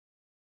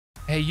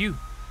Hey you,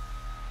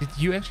 did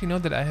you actually know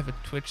that I have a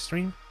Twitch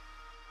stream?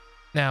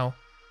 Now,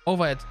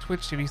 over at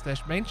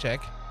twitch.tv/maincheck,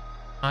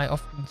 I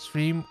often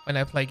stream when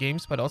I play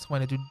games, but also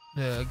when I do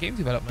game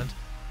development.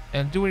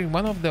 And during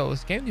one of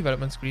those game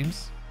development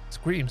streams,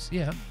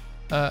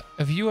 a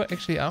viewer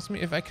actually asked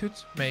me if I could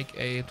make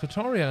a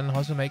tutorial on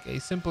how to make a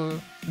simple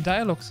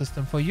dialogue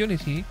system for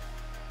Unity.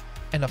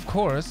 And of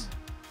course,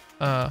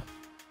 my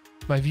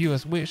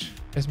viewer's wish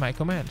is my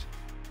command.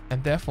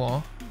 And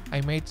therefore,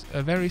 I made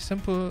a very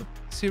simple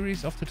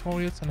series of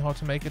tutorials on how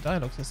to make a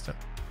dialogue system.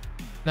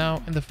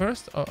 Now, in the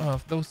first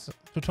of those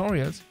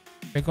tutorials,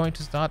 we're going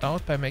to start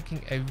out by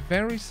making a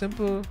very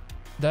simple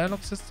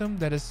dialogue system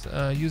that is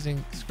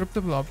using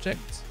scriptable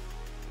objects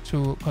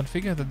to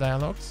configure the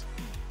dialogues.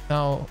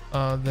 Now,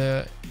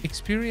 the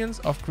experience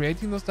of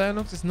creating those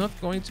dialogues is not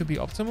going to be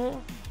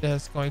optimal.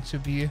 There's going to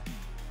be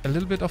a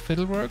little bit of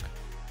fiddle work,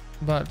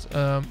 but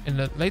in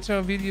the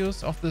later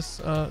videos of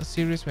this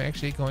series, we're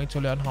actually going to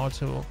learn how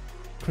to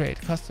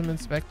create custom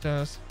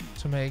inspectors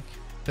to make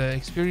the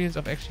experience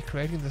of actually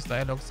creating this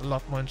dialogues a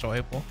lot more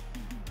enjoyable.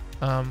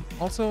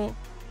 Also,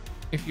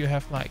 if you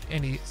have like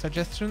any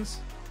suggestions,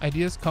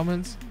 ideas,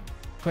 comments,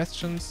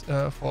 questions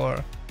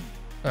for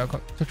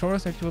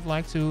tutorials that you would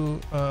like to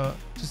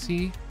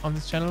see on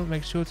this channel,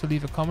 make sure to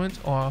leave a comment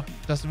or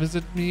just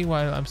visit me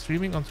while I'm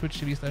streaming on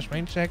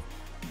twitch.tv/maincheck.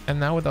 And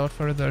now, without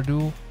further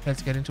ado,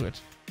 let's get into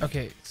it.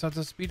 Okay, so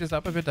to speed this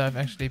up a bit, I've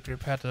actually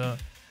prepared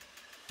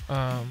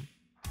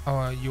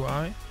our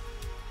UI,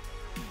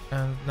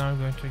 and now I'm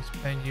going to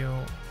explain you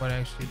what I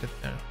actually did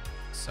there.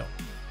 So,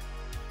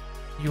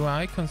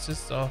 UI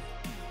consists of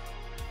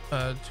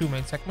two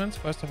main segments.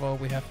 First of all,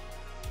 we have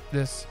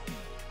this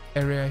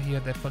area here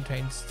that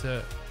contains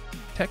the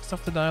text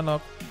of the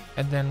dialogue,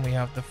 and then we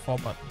have the 4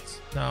 buttons.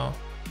 Now,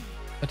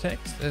 the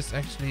text is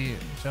actually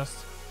just...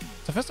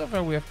 So first of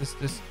all, we have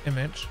this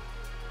image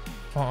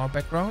for our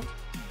background,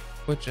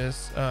 which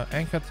is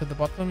anchored to the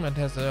bottom and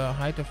has a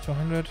height of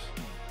 200,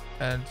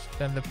 and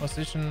then the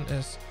position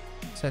is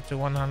set to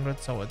 100,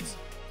 so it's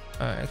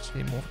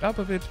actually moved up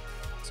a bit,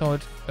 so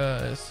it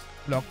is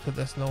locked to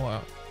this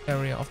lower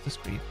area of the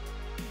screen.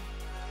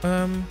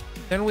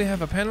 Then we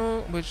have a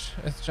panel, which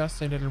is just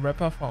a little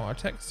wrapper for our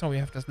text. So we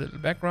have this little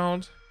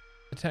background.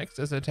 The text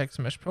is a text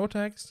mesh pro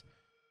text.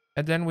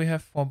 And then we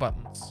have 4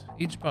 buttons,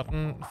 each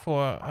button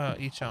for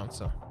each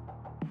answer.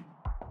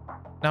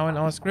 Now in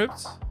our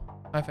scripts,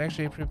 I've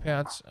actually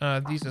prepared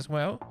these as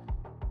well.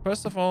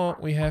 First of all,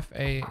 we have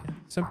a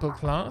simple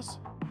class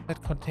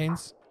that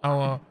contains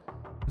our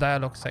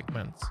dialogue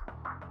segments.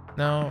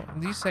 Now,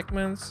 these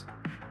segments,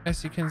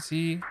 as you can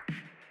see,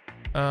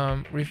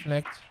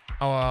 reflect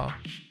our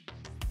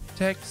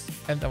text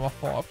and our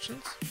 4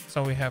 options.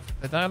 So we have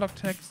the dialogue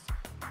text,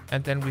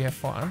 and then we have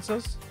 4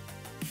 answers.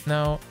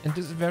 Now, in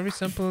this very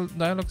simple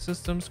dialogue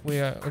systems, we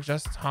are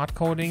just hard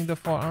coding the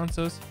 4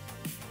 answers,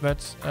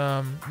 but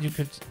you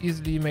could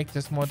easily make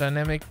this more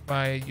dynamic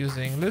by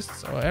using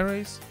lists or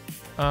arrays.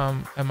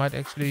 I might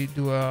actually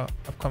do a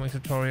upcoming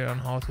tutorial on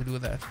how to do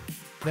that.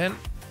 Then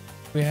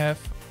we have,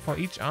 for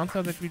each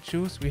answer that we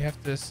choose, we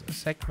have this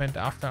segment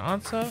after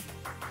answer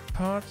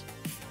part,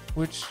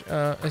 which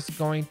is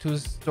going to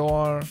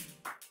store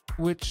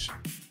which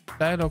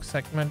dialogue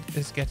segment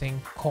is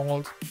getting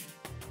called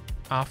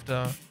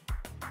after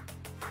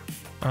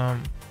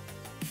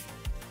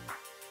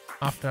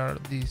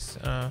these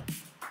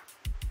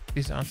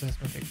answers have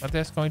been picked. But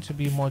there's going to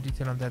be more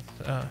detail on that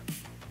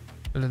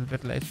a little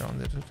bit later on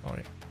the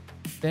tutorial.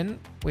 Then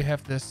we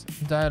have this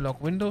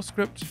dialog window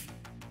script,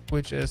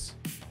 which is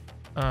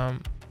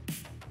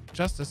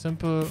just a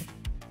simple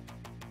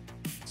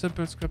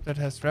script that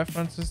has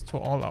references to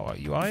all our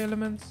UI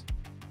elements.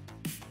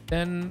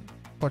 Then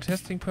for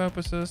testing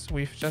purposes,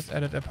 we've just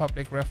added a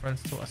public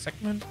reference to a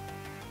segment.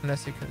 And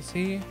as you can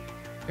see,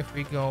 if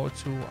we go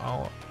to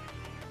our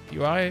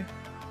UI,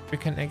 we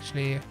can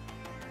actually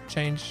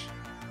change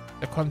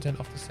the content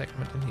of the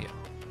segment in here.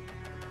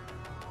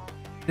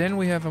 Then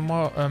we have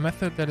a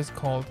method that is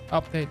called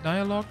update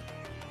dialog,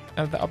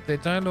 and the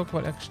update dialog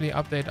will actually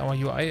update our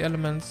UI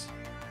elements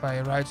by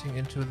writing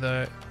into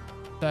the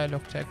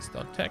dialog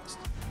text.text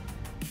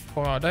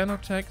for our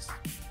dialog text.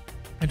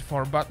 And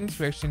for buttons,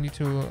 we actually need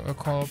to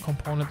call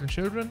component and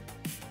children,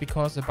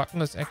 because the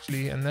button is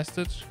actually a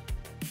nested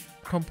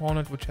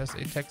component which has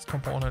a text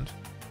component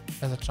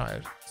as a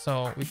child.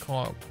 So we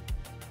call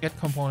get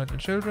component and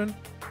children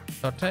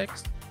dot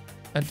text,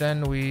 and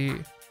then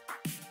we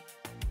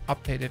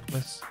update it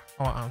with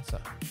our answer.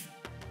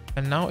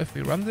 And now if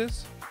we run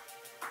this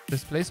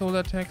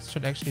placeholder text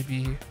should actually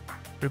be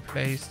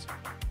replaced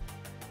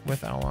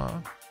with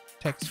our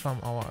text from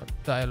our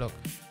dialog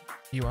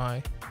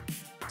UI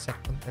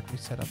segment that we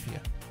set up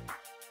here.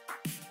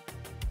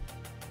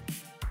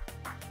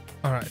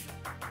 All right.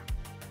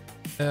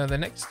 The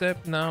next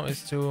step now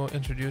is to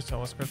introduce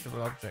our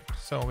scriptable object.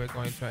 So we're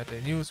going to add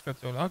a new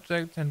scriptable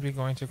object, and we're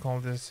going to call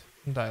this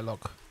dialog.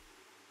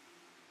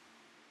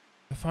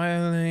 The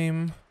file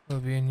name will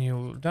be a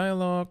new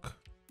dialog,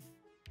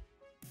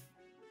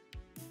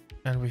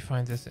 and we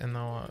find this in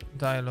our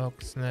dialog/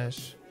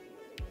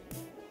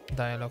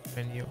 dialog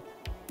menu.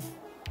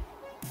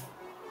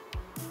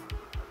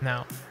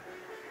 Now,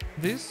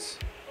 this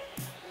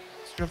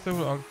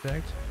scriptable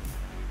object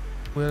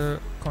will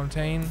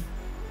contain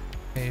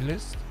a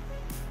list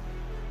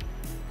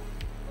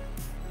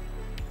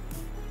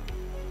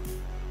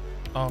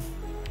of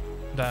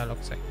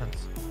dialog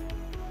segments.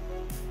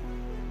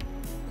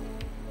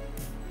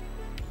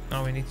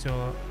 Now we need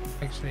to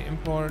actually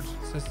import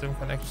system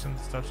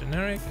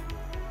connections.generic,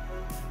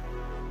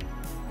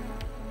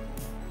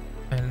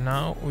 and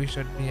now we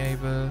should be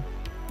able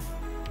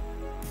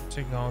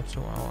to go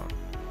to our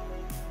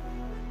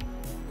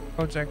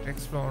project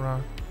explorer,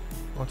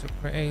 go to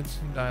create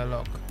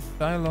dialog,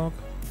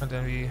 and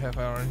then we have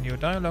our new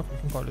dialog. We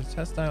can call it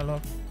test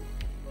dialog.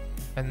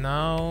 And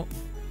now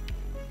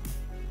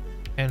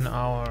in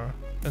our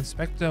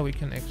inspector we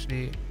can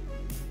actually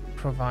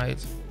provide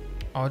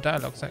our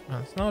dialog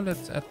segments. Now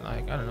let's add,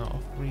 like, I don't know,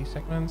 3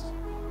 segments.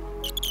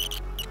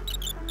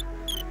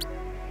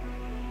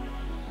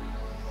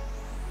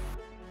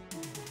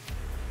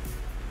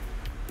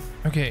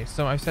 Okay,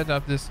 so I set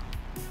up this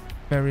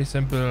very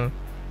simple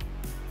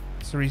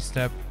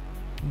 3-step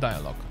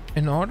dialog.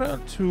 In order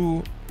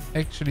to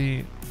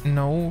actually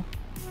know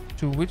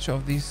to which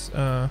of these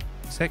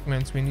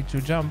segments we need to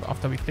jump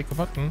after we click a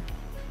button,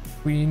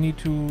 we need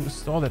to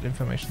store that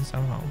information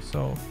somehow.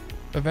 So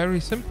a very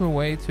simple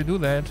way to do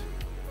that,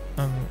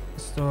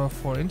 store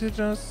 4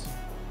 integers,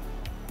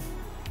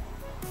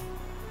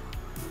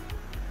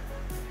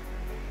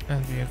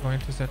 and we are going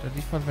to set a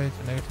default value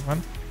to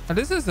 -1. Now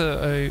this is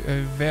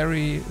a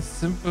very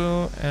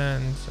simple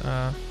and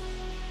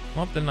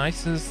not the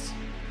nicest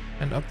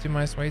and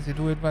optimized way to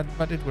do it,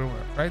 but it will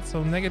work, right?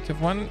 So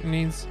 -1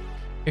 means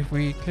if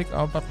we click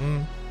our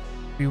button,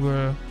 we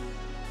will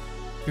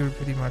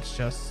pretty much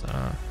just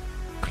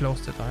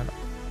close the dialog.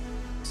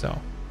 So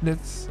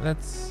let's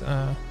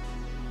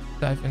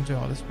dive into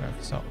how this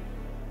works. So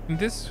in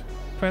this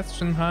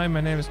question, hi,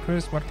 my name is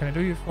Chris, what can I do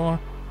you for?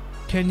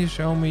 Can you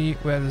show me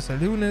where the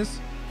saloon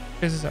is?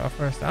 This is our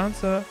first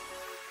answer,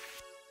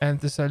 and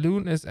the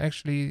saloon is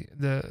actually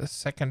the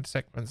second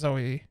segment. So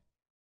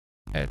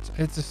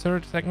it's the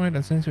third segment,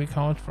 and since we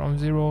count from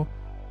 0,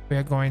 we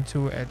are going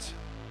to add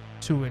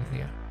 2 in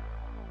here.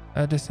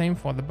 The same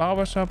for the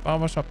barbershop.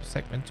 Barbershop is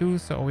segment 2,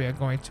 so we are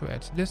going to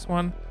add this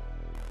one,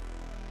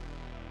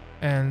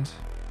 and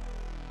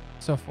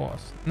so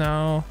forth.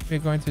 Now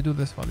we're going to do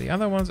this for the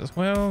other ones as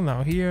well.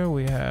 Now here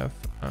we have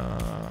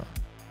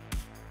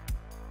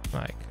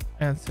like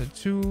answer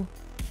 2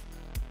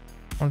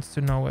 wants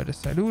to know where the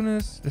saloon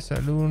is. The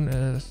saloon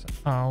is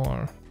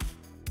our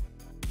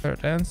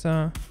third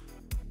answer.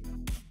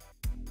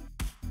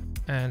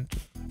 And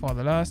for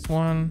the last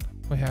one,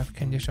 we have,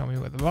 can you show me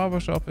where the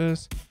barbershop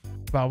is?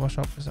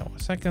 Barbershop is our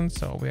second,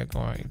 so we are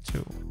going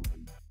to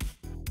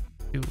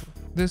do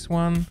this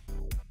one.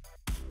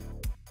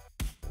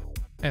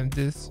 And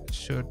this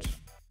should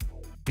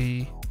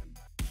be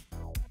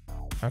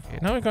okay.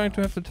 Now we're going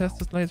to have to test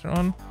this later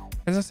on.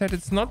 As I said,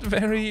 it's not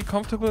very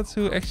comfortable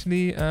to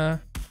actually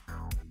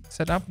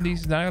set up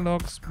these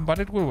dialogues, but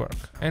it will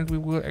work, and we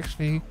will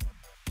actually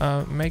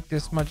make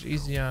this much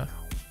easier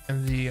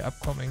in the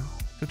upcoming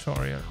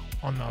tutorial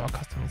on our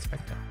custom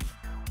inspector.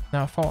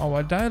 Now for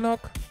our dialog,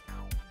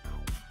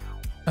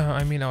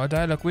 our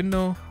dialog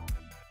window,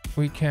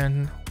 we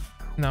can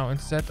now,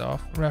 instead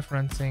of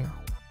referencing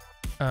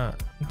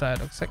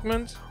dialog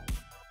segment,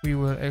 we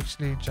will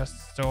actually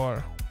just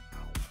store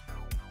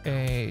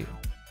a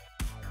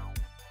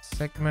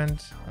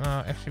segment.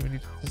 Actually,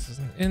 this is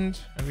an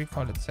int, and we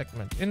call it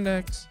segment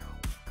index,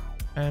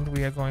 and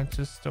we are going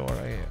to store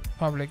a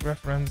public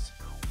reference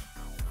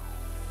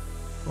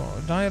for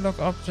a dialog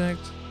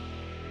object.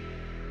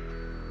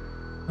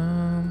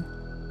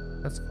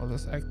 Let's call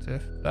this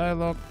active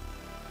dialog,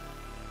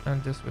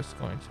 and this was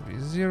going to be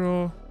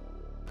 0.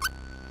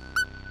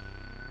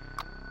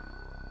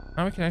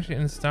 Now we can actually,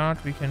 in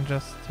start, we can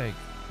just take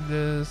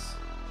this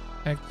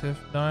active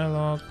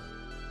dialog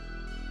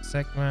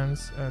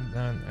segments and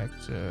then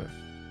active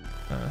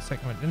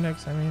segment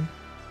index,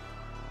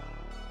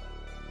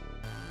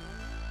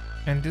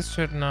 and this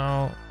should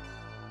now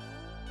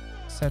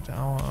set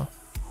our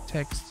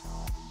text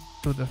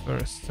to the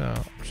first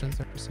options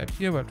that we set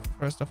here. But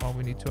first of all,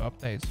 we need to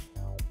update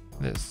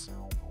this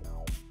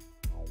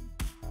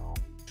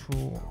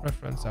to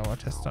reference our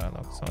test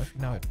dialog. So if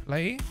you now hit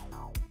play,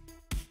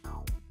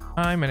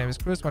 hi, my name is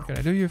Chris, what can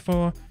I do you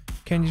for?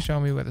 Can you show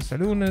me where the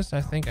saloon is?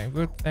 I think I'm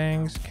good,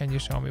 thanks. Can you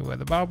show me where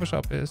the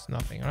barbershop is?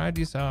 Nothing, right?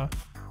 These are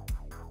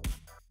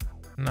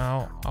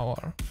now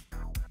our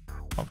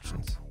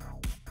options.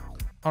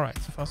 All right,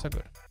 so far so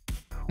good.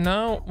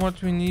 Now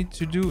what we need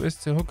to do is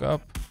to hook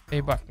up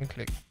a button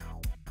click.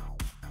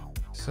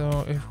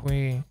 So if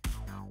we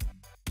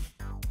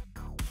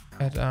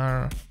add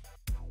our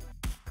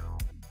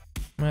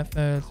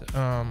method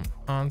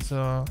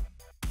answer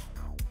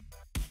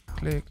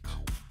clicked,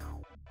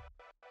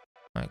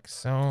 like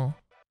so,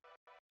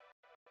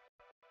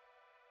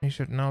 we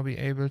should now be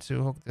able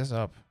to hook this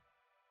up.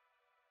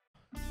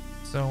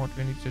 So what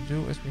we need to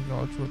do is we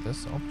go to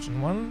this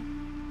option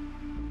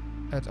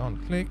 1, add on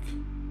click,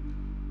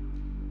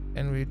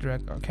 and we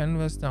drag our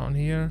canvas down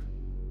here,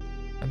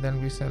 and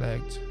then we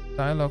select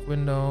dialog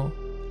window,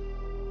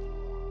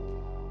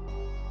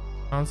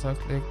 answer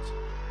clicked,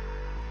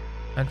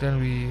 and then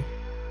we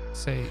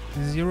say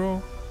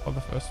 0 for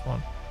the first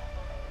one.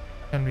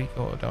 Then we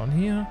go down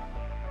here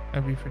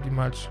and we pretty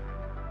much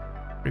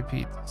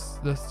repeat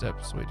the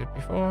steps we did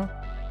before.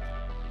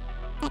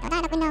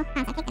 Dialog window,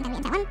 answer click, and then we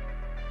enter 1.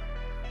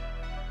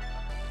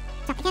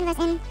 Drop the canvas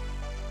in.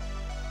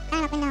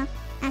 Dialog window,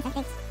 answer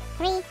click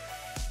 3.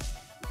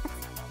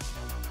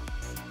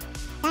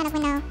 Dialog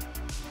window.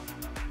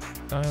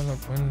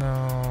 Dialog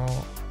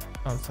window,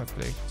 answer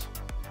clicked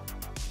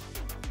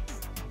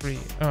 3.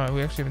 Oh,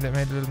 we actually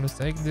made a little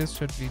mistake. This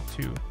should be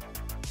 2.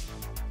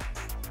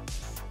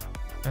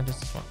 And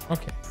this is 1.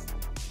 Okay.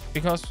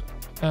 Because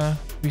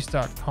we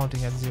start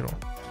counting at 0.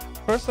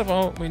 First of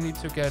all, we need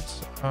to get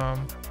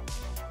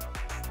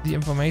the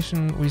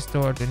information we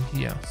stored in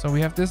here. So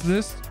we have this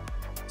list,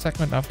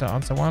 segment after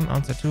answer 1,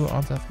 answer 2,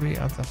 answer 3,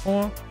 answer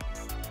 4.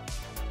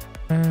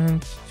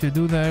 And to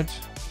do that,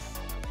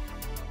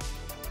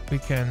 we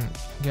can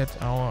get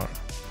our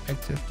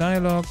active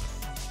dialog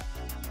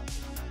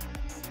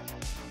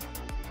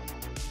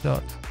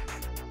dot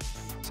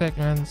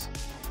segments,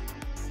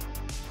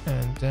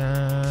 and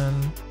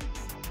then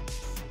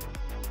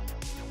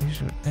we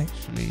should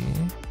actually,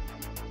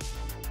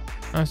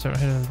 I'm sorry, I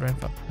hit the brain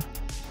button.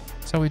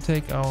 So we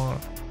take our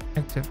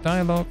active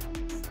dialog,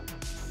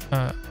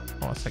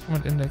 our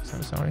segment index,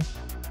 I'm sorry.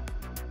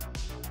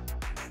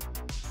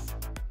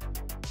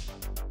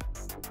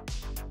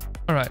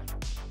 All right.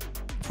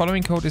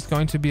 Following code is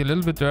going to be a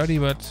little bit dirty,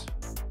 but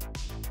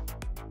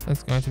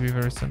it's going to be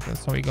very simple.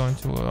 So we go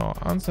into our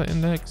answer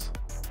index,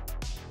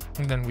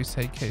 and then we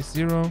say case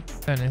 0.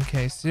 Then in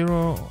case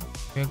 0,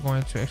 we're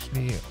going to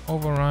actually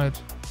override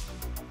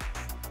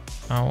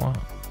our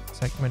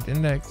segment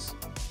index.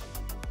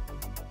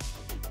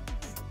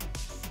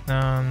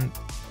 And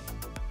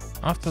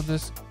after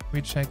this,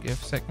 we check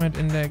if segment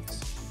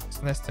index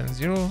is less than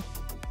 0,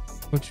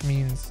 which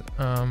means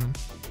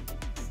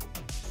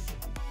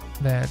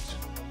that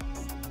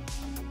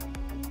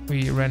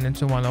we ran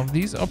into one of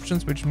these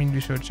options, which means we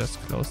should just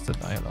close the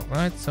dialog,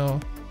 right? So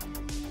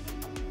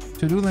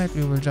to do that,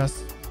 we will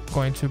just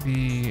going to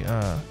be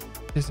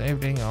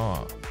disabling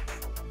our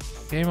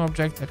game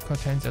object that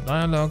contains a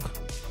dialog,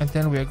 and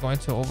then we are going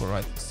to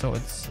override this, so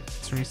it's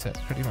reset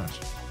pretty much.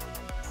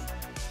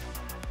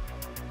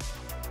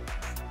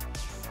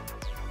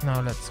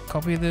 Now let's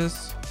copy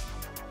this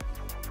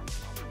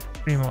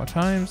 3 more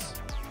times.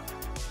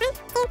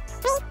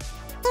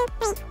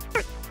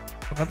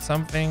 Forgot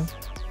something.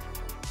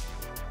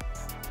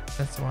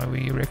 That's why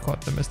we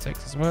record the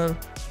mistakes as well.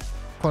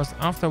 Of course,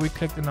 after we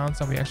clicked an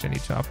answer, we actually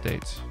need to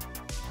update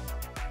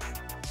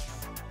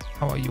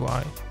our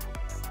UI.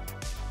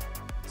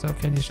 So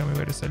can you show me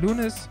where the saloon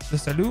is? The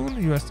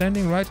saloon, you are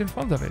standing right in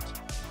front of it.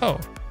 Oh.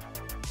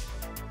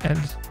 And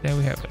there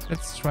we have it.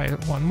 Let's try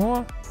it one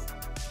more.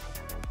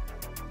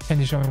 Can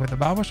you show me where the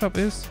barbershop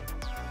is?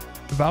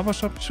 The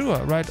barbershop, sure,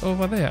 right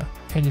over there.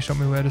 Can you show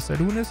me where the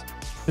saloon is?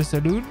 The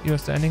saloon, you're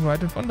standing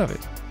right in front of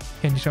it.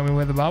 Can you show me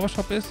where the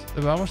barbershop is?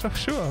 The barbershop,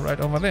 sure, right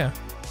over there.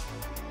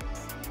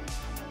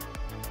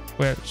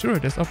 Well, sure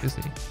it is,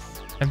 obviously.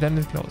 And then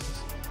it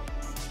closes.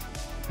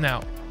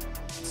 Now,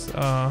 let's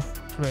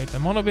create a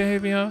mono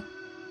behavior.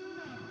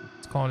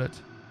 Let's call it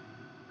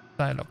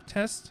dialog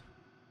test.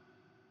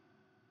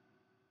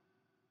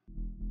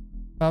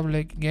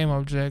 Public game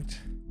object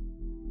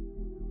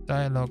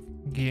dialog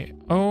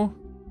GO.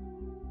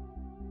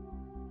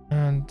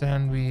 And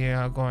then we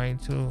are going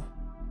to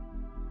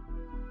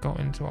go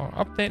into our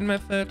update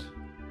method,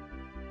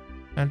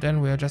 and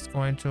then we are just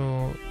going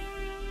to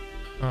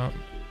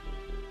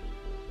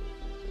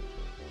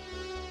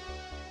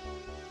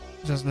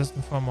just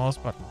listen for mouse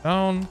button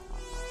down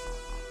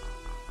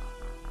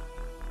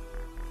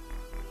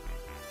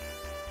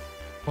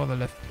for the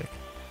left click.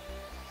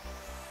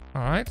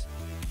 All right,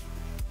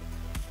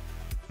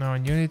 now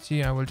in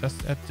Unity I will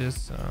just add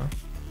this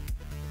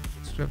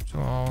script to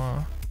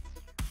our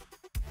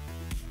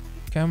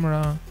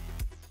camera.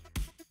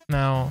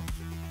 Now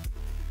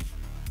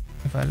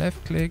if I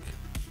left click,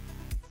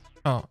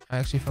 oh, I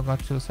actually forgot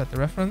to set the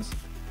reference,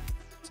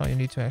 so you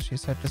need to actually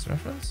set this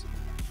reference.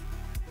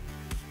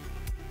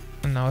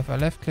 And now if I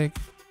left click,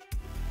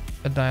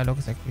 the dialog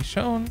is actually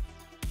shown.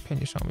 Can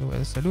you show me where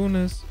the saloon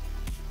is?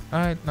 All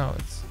right, now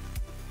it's,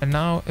 and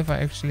now if I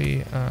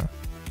actually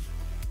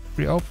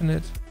reopen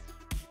it,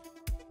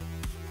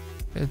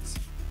 it's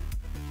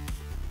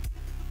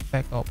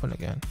back open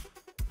again.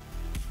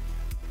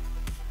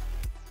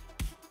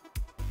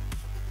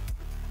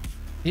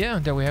 Yeah,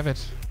 there we have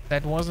it.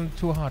 That wasn't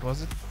too hard,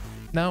 was it?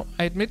 Now,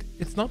 I admit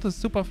it's not a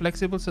super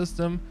flexible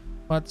system,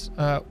 but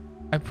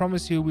I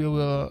promise you we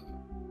will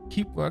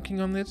keep working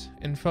on it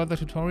in further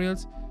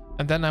tutorials,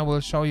 and then I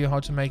will show you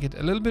how to make it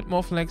a little bit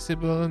more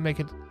flexible,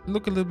 make it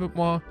look a little bit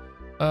more,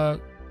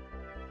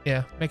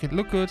 make it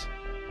look good,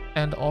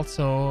 and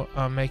also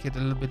make it a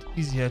little bit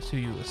easier to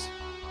use.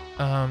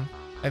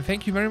 And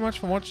thank you very much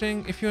for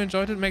watching. If you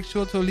enjoyed it, make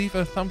sure to leave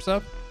a thumbs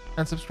up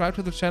and subscribe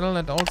to the channel.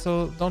 And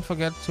also don't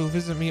forget to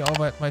visit me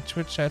over at my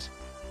Twitch chat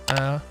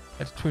at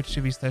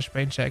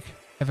twitch.tv/braincheck.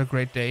 Have a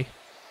great day.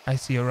 I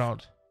see you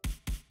around.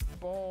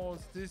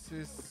 Balls, this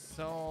is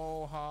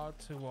so hard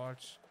to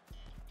watch.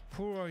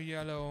 Poor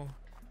Yellow.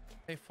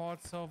 They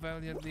fought so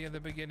valiantly in the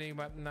beginning,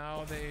 but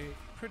now they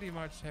pretty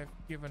much have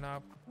given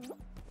up.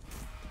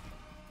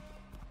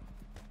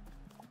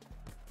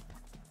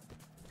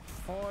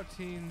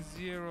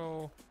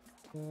 14-0.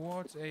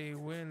 What a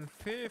win.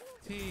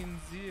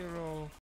 15-0.